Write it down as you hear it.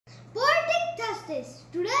Thursdays.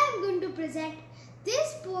 Today I am going to present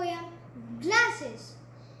this poem, Glasses.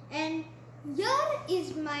 And here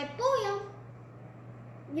is my poem.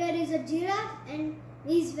 Here is a giraffe and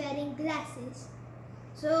he is wearing glasses.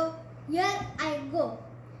 So here I go.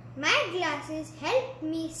 My glasses help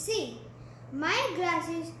me see. My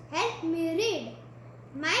glasses help me read.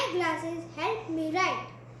 My glasses help me write.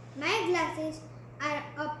 My glasses are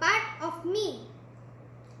a part of me.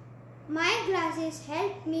 My glasses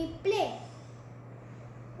help me play.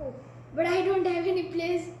 Oh, but I don't have any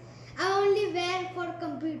place. I only wear for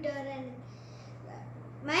computer and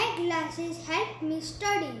my glasses help me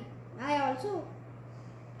study. My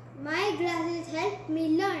glasses help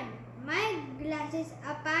me learn. My glasses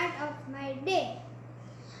are part of my day.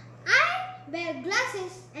 I wear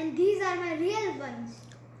glasses and these are my real ones.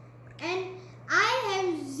 And I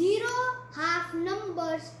have zero half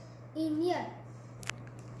numbers in here.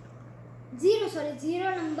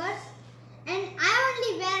 Zero numbers. And I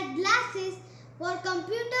only wear glasses for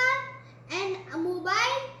computer and a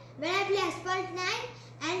mobile when I play Asphalt 9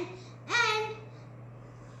 and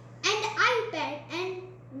iPad and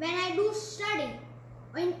when I do study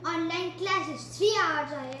in online classes. 3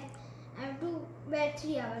 hours I have to wear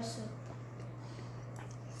 3 hours. So.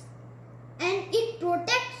 And it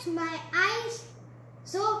protects my eyes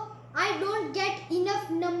so I don't get enough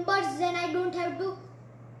numbers, then I don't have to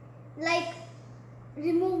like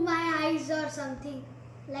remove my eyes or something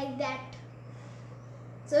like that.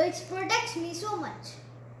 So it protects me so much.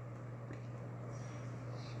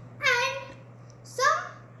 And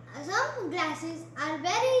some glasses are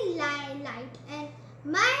very light and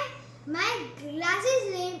my glasses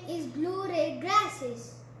name is Blu-ray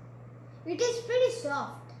glasses. It is pretty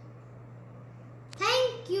soft.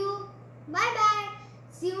 Thank you. Bye bye.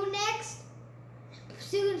 See you next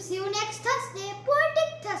Thursday.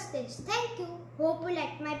 Poetic Thursdays. Thank you. Hope you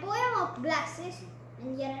liked my poem of glasses.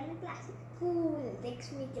 And here are my glasses.